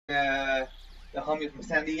the homie from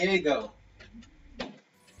San Diego,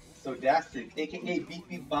 Sodasic, aka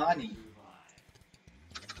Beefybonnie.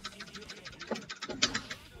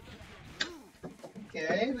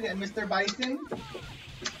 Okay, we got Mr. Bison.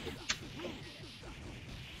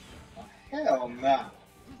 Oh, hell nah.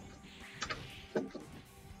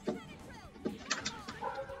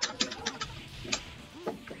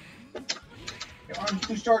 Your arm's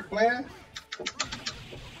too short, Blair.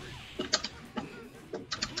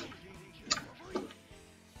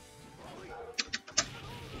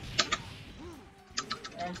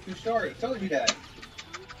 Your arm's too short. I told you that.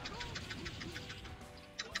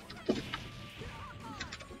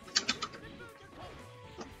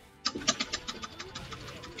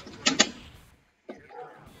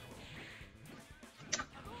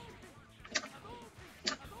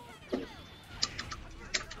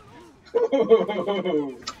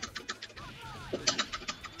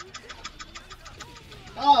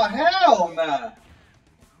 Oh, hell nah.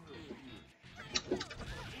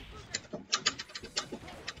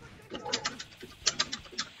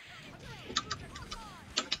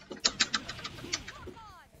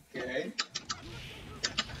 Okay.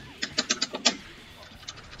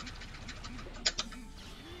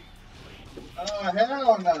 Oh,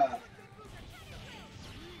 hell nah.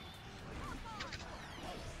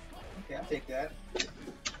 Okay, I'll take that.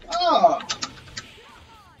 Oh!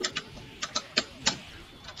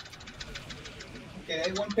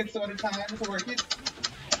 Okay, one pixel at a time to work it.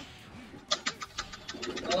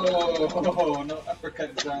 Oh, no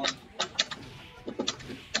uppercut zone.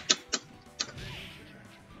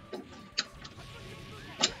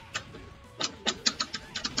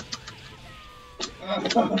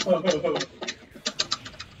 Oh.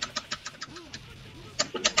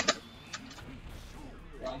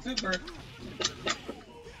 Wrong super.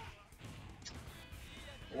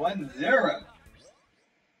 1-0.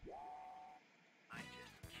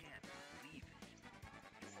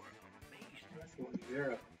 That's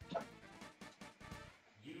 1-0.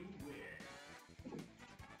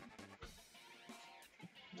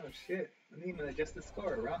 Oh shit. I didn't even adjust the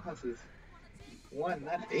score. Roundhouse is 1,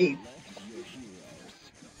 not 8.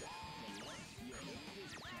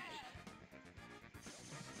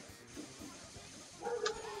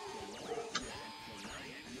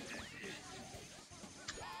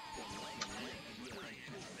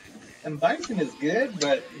 And Bison is good,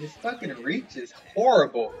 but his fucking reach is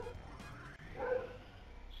horrible.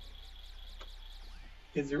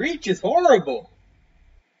 His reach is horrible.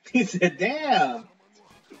 He said, damn.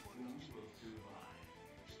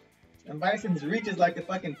 And Bison's reach is like a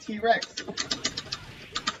fucking T-Rex.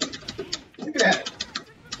 Look at that.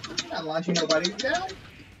 Not launching nobody down.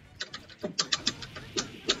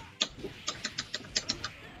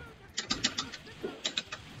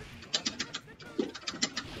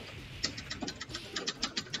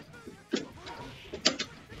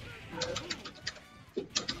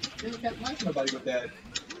 You can't launch nobody with that.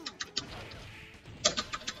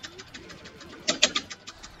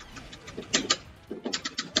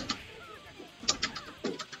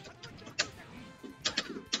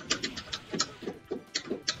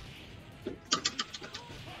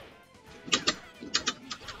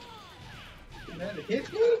 That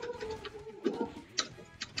hit me?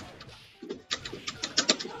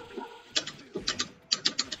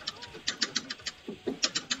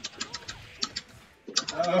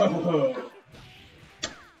 Oh.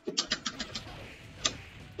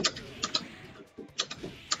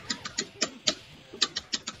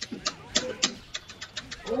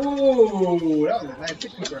 Oh, that was a nice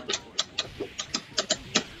hit confirm.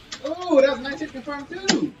 Oh, that was a nice hit confirm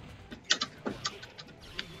too.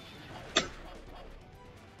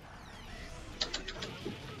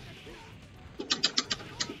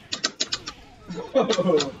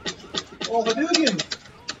 Oh, all Hadoukians!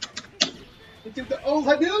 He took the old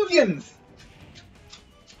Hadoukians!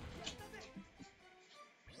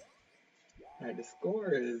 Alright, the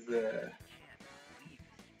score is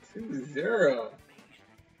 2-0.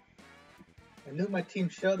 I knew my team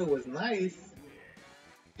shuttle was nice,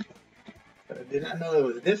 but I did not know it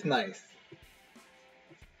was this nice.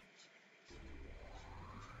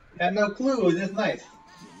 Had no clue it was this nice.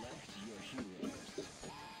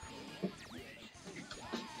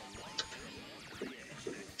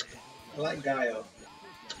 I like Gaio.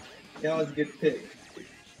 That was a good pick.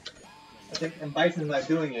 I think, and Bison's not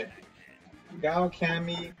doing it. Gao,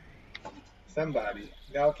 Cammy, somebody.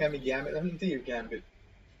 Gao, Cammy, Gambit. Let me see your Gambit.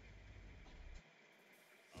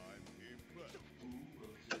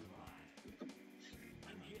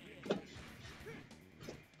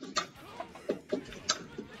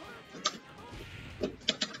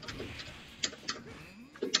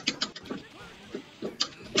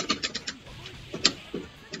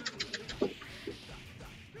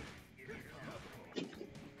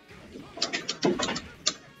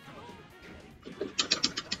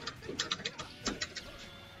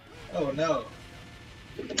 Oh no.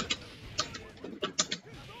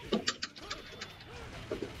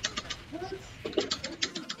 What?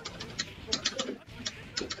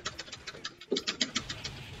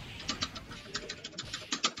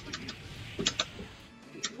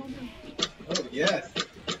 Oh yes.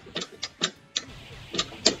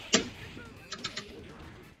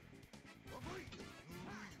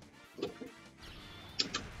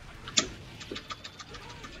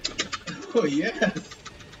 Oh yes.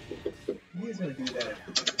 He's gonna do that.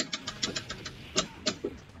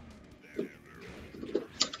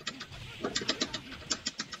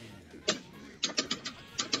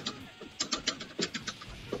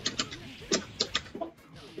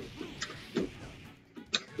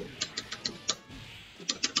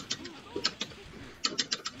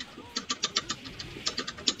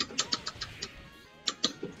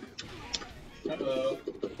 Uh-oh.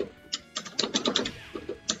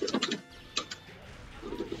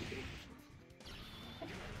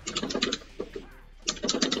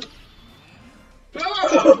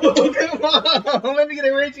 Oh, come on! Let me get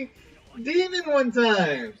a raging demon one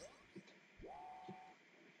time!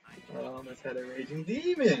 Oh, I almost had a raging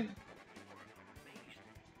demon!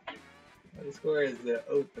 The score is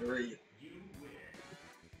 0-3.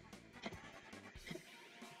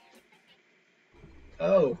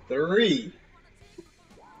 Oh, 3!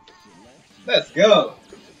 Let's go!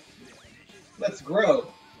 Let's grow!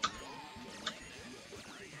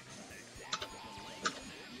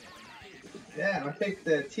 Yeah, I picked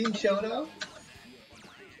the Team Shoto.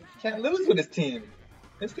 Can't lose with this team.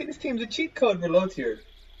 This team's a cheat code for low tier.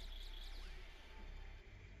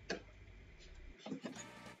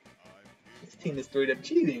 This team is straight up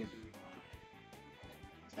cheating.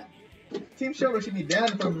 Team Shoto should be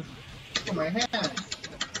banned from my hands.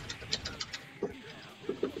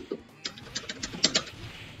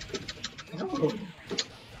 No.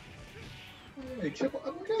 Wait, triple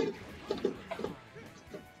uppercut?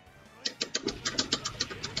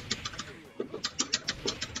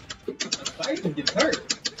 Bison gets hurt.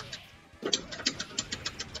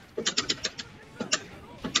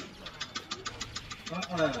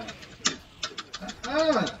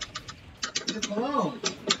 Leave him alone.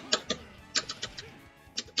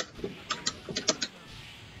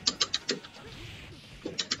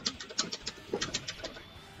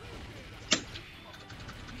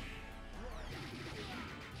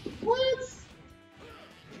 What?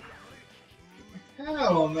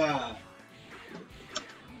 Hell nah.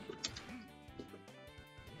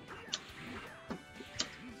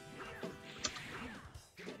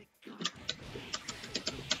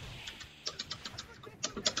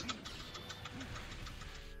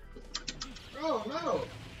 Oh no!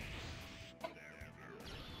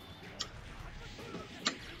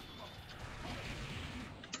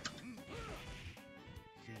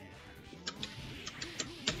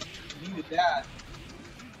 Needed that.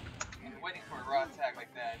 I'm waiting for a raw attack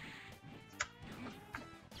like that.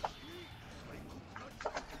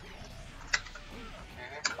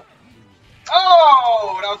 Okay.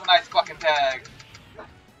 Oh, that was a nice fucking tag.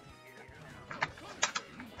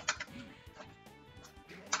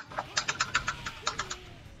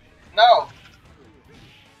 No.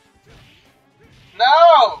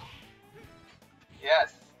 No.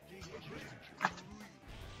 Yes.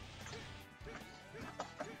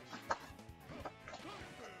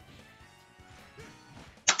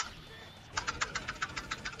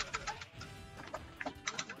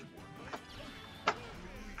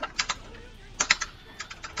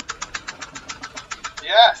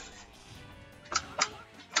 Yes.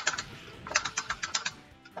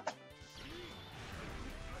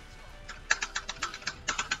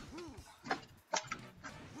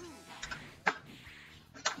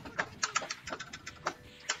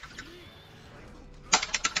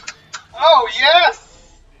 Oh,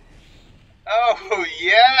 yes! Oh,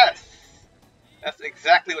 yes! That's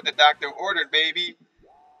exactly what the doctor ordered, baby.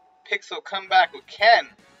 Pixel come back with Ken.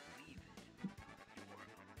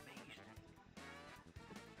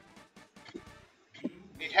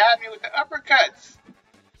 He had me with the uppercuts.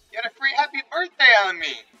 You had a free happy birthday on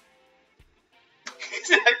me. He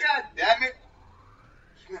said, God damn it.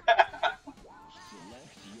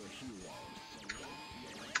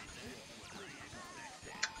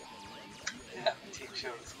 Yeah, the team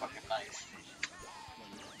show is fucking nice.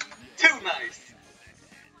 Too nice.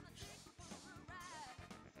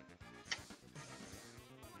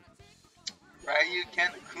 Ryu,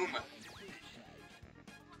 Ken, Akuma.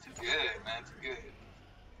 Too good, man. Too good.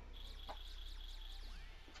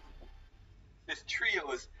 This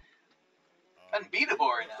trio is unbeatable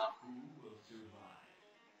right now.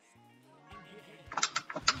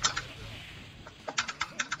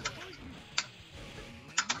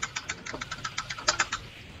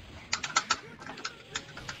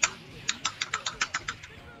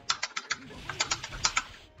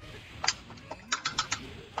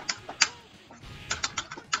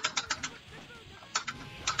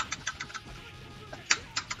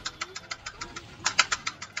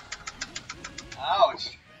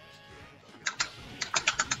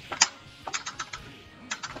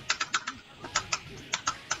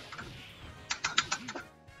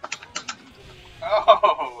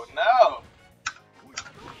 Oh no!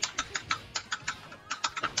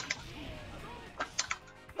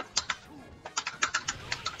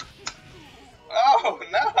 Oh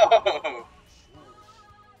no!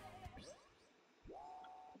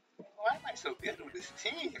 Why am I so good with this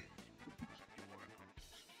team?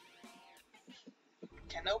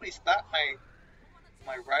 Can nobody stop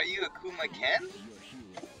my Ryu Akuma Ken?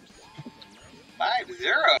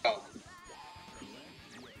 5-0.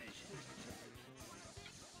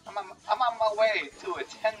 I'm on my way to a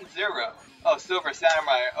 10-0. Oh, Silver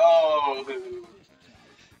Samurai. Oh,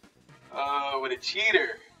 what a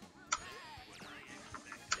cheater.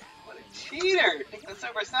 What a cheater. Pick the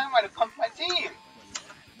Silver Samurai to pump my team.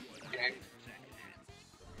 Okay.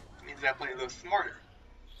 Means I play a little smarter.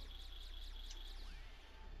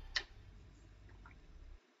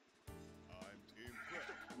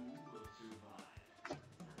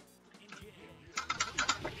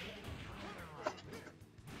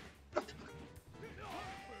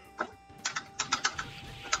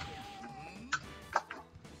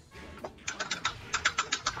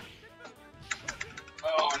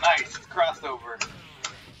 Oh, nice. Crossover.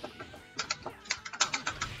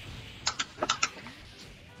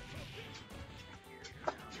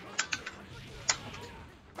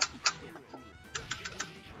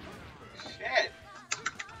 Shit.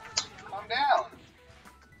 Calm down.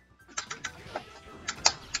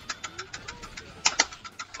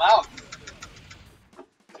 I'm out.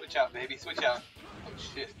 Switch out, baby. Switch out. Oh,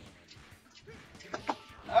 shit.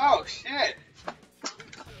 Oh, shit.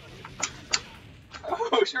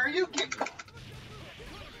 Oh, sure you can. The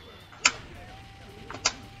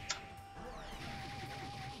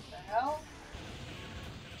hell?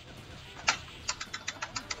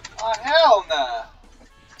 Oh, hell nah.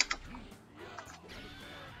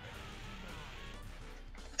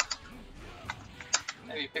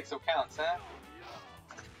 Maybe pixel counts, huh?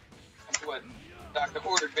 That's what Doctor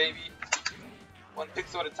ordered, baby. 1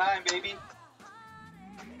 pixel at a time, baby.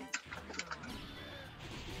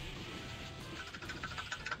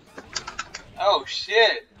 Oh,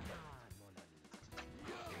 shit.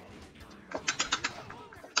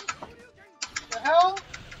 The hell?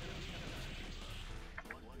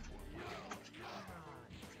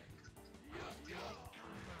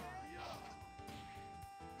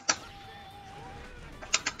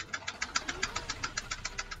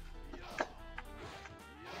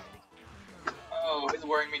 Oh, he's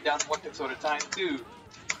wearing me down 1 pixel at a time, too.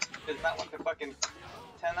 Does not want to fucking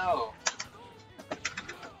 10-0.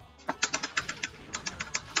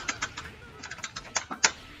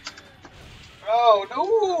 Oh,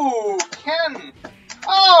 no! Ken!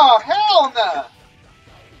 Oh, hell nah!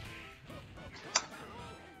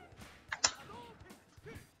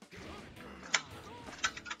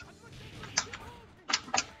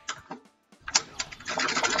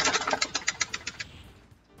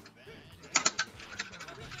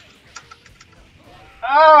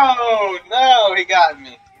 Oh, no, he got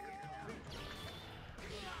me.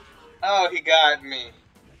 Oh, he got me.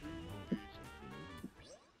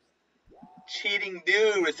 Cheating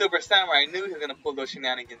dude with Silver Samurai. I knew he was gonna pull those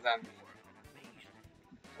shenanigans on me.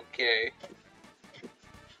 Okay.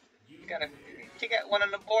 You got 1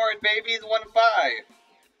 on the board, baby. It's 1-5.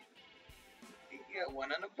 You got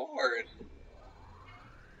 1 on the board.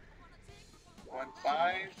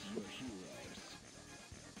 1-5.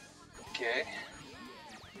 Okay.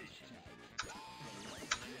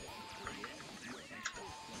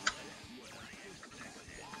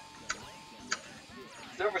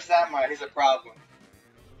 Silver Samurai, he's a problem.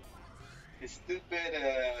 His stupid,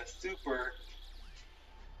 super.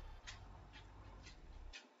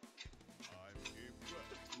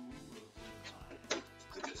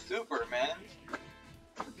 Stupid super, man.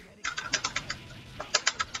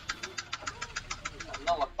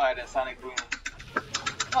 Nullify that Sonic Boom.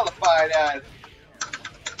 Nullify that.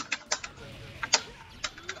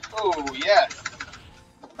 Oh, yes.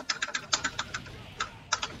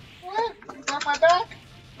 What? You got my back?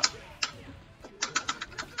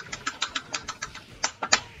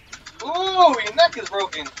 Ooh, your neck is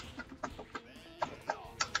broken.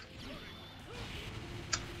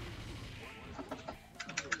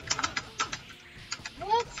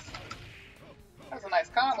 What? That's a nice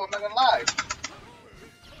combo, I'm not gonna lie.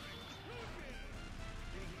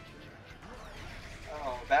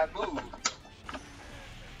 Oh, bad move.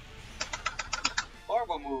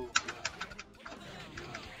 Horrible move.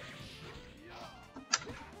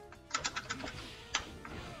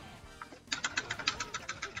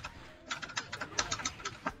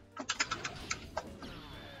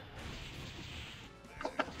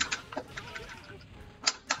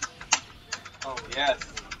 Oh, yes.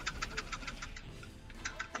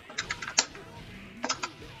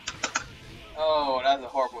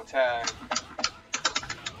 tag.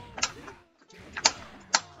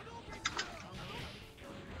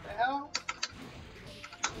 The hell?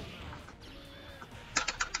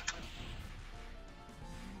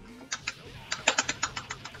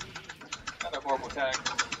 Another horrible tag.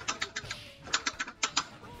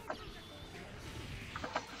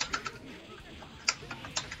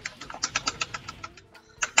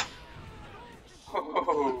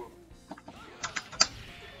 Oh.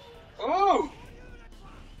 Oh.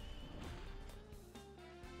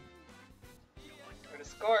 The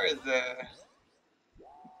score is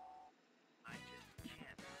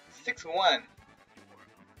 6-1.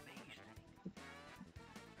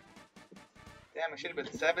 Damn, it should have been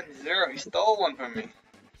 7-0. He stole one from me.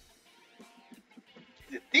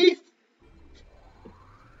 He's a thief.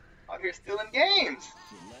 Out here stealing games.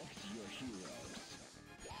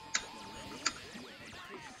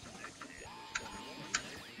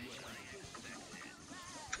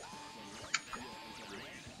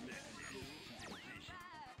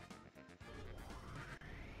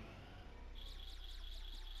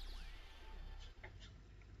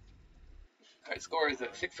 Alright, score is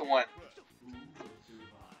 6-1.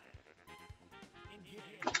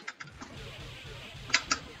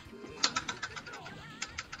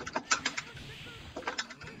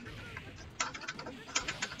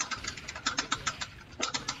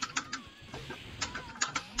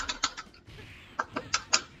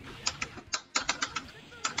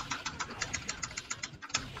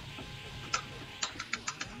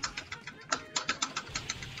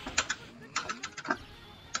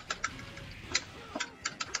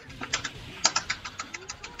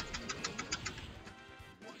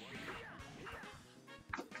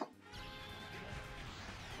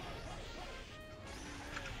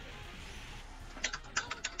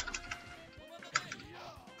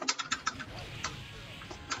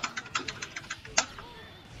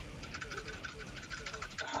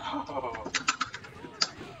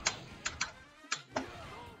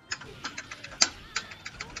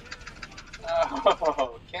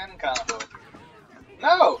 Oh, can combo.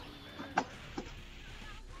 No!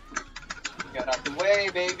 Got out the way,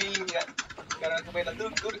 baby. Got out the way,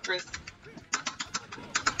 ludicrous.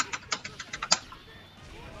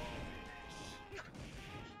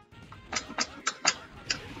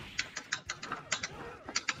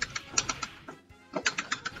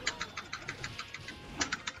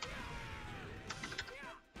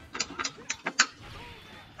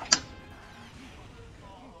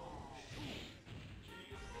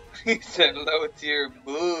 He said low tier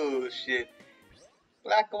bullshit.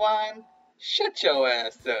 Black wine, shut your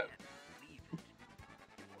ass up.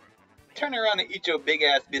 Turn around and eat your big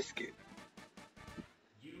ass biscuit.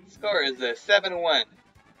 Score is 7-1.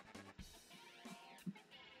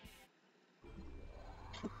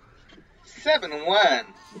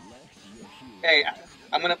 Hey,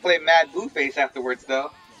 I'm gonna play Mad Blueface afterwards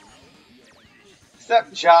though.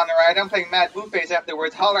 Sup, John, alright? I'm playing Mad Blueface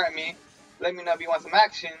afterwards. Holler at me. Let me know if you want some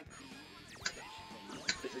action.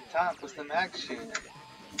 Is it time for some action?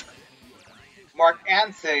 Mark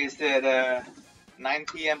Ansay said 9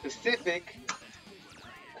 p.m. Pacific.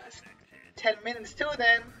 10 minutes till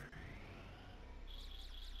then.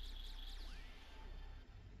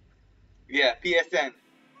 Yeah, PSN.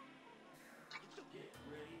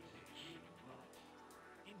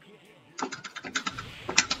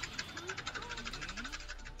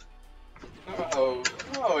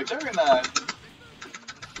 Oh, Juggernaut.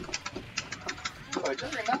 Oh,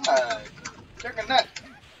 Juggernaut. Juggernaut.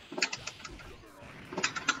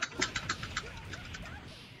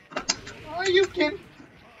 Oh, you can.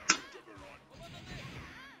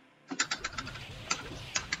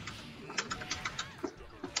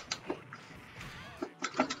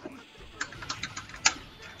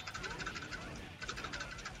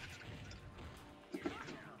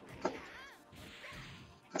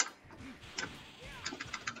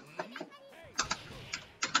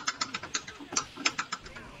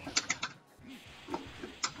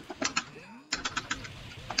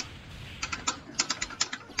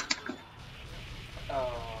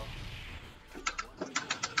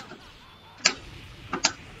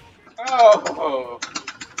 Oh.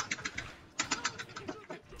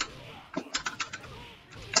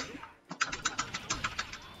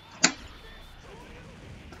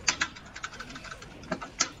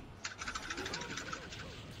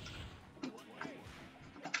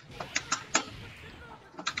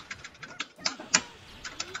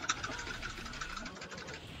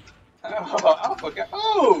 Oh, I forgot.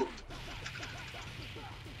 Oh!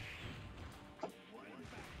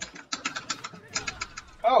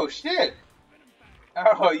 Oh, shit!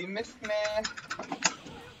 Oh, you missed, man.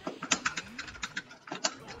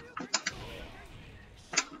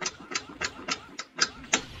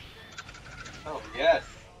 Oh, yes.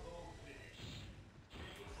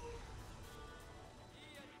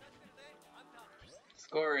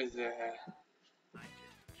 Score is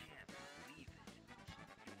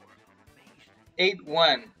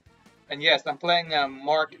 8-1. And yes, I'm playing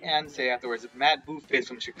Mark Ansay afterwards. Matt Booface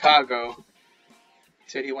from Chicago. He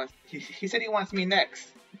said he wants me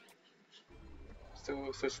next.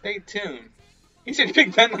 So stay tuned. He said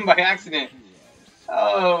pick Venom by accident.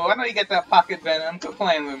 Oh, I know you get that pocket Venom. Quit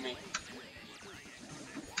playing with me.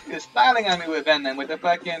 He was styling on me with Venom with the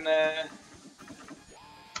fucking the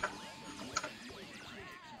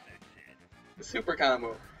super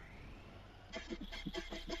combo.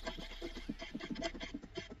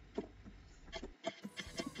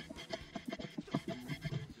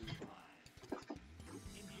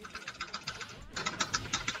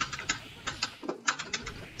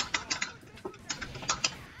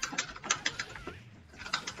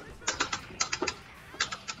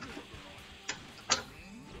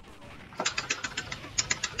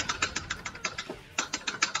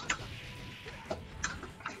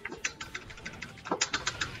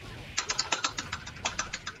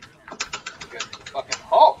 Fucking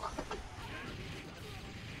Hulk.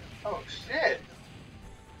 Oh shit.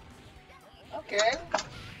 Okay.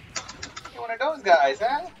 You're one of those guys,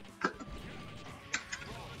 huh?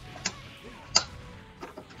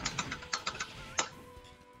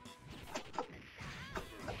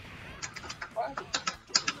 What?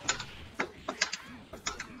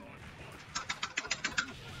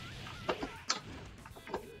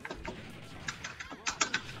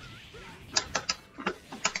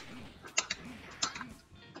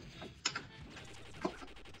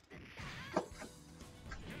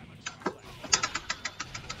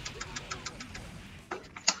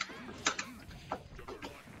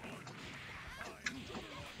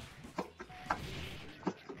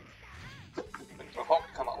 For Hulk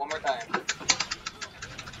to come out one more time.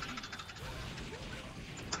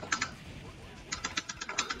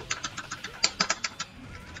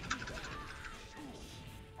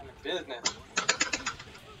 I'm in business.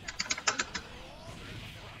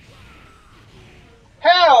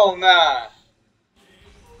 Hell nah!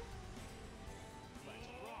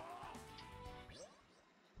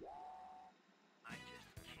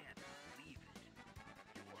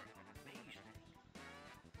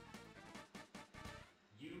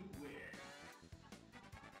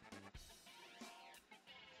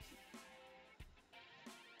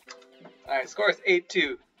 Alright, score is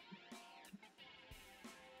 8-2.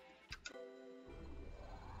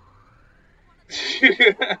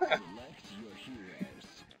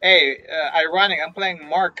 Hey, ironic, I'm playing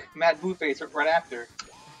Mark, Matt Booface right after.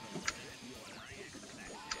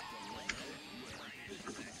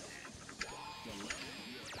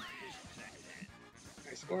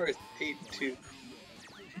 My score is 8-2.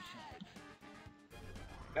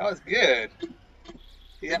 That was good.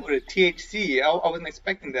 He went with a THC. I wasn't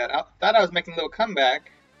expecting that. I thought I was making a little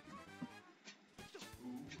comeback.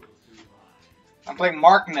 I'm playing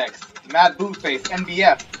Mark next. Matt Booface,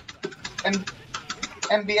 MBF.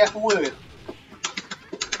 MBF Wood.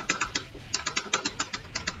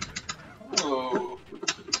 Oh.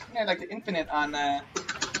 Yeah, like the infinite on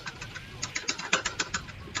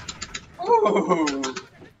Ooh.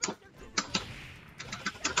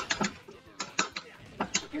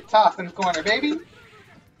 Get tossed in the corner, baby.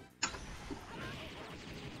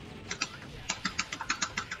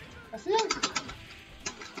 That's it.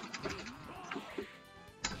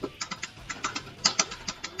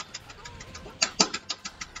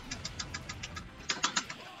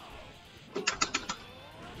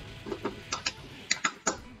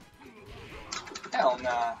 Hell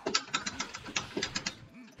nah.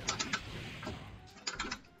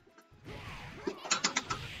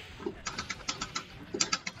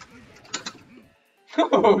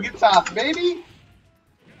 Get tossed, baby.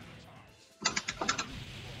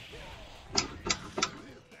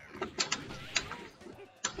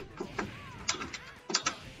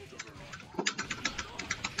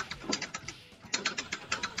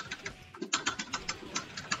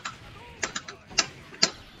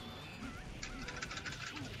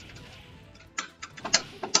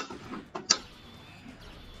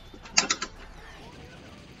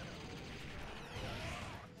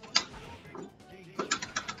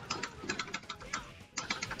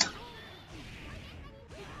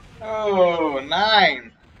 Oh,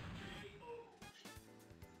 9.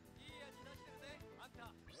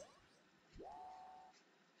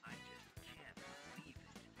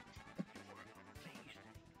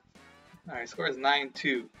 Alright, score is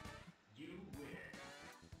 9-2.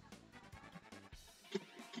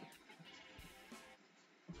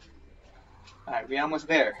 Alright, we almost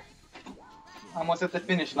there. Almost at the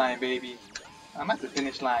finish line, baby. I'm at the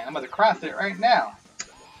finish line. I'm about to cross it right now.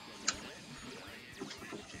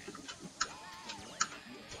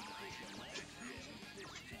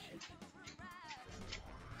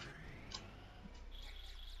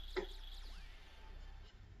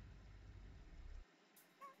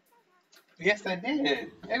 Yes, I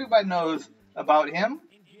did. Everybody knows about him.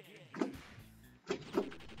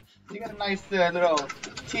 He got a nice little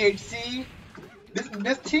THC.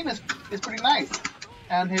 This team is pretty nice,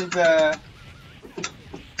 and his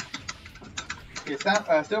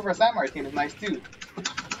Silver Samurai team is nice too.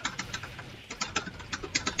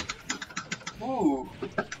 Ooh.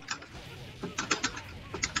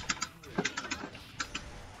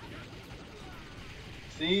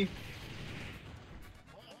 See?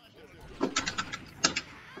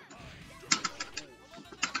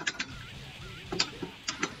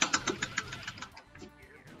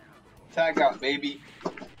 Tag out, baby.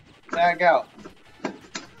 Tag out.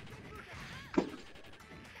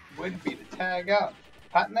 Wouldn't be the tag out.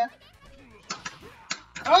 Partner?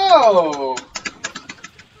 Oh!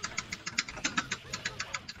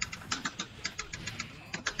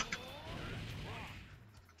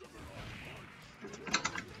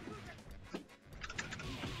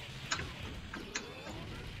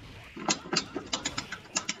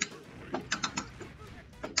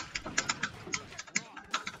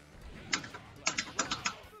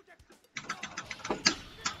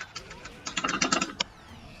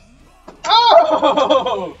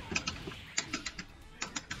 Oh!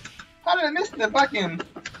 How did I miss the fucking...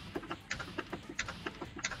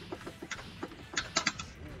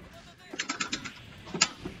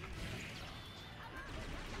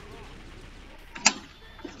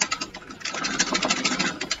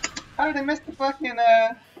 How did I miss the fucking,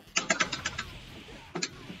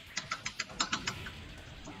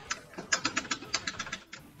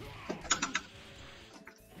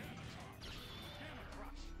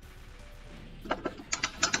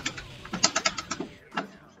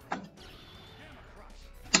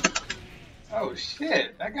 Oh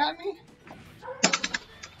shit, that got me?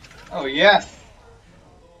 Oh yes!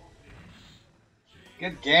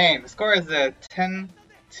 Good game. The score is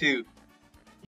 10-2.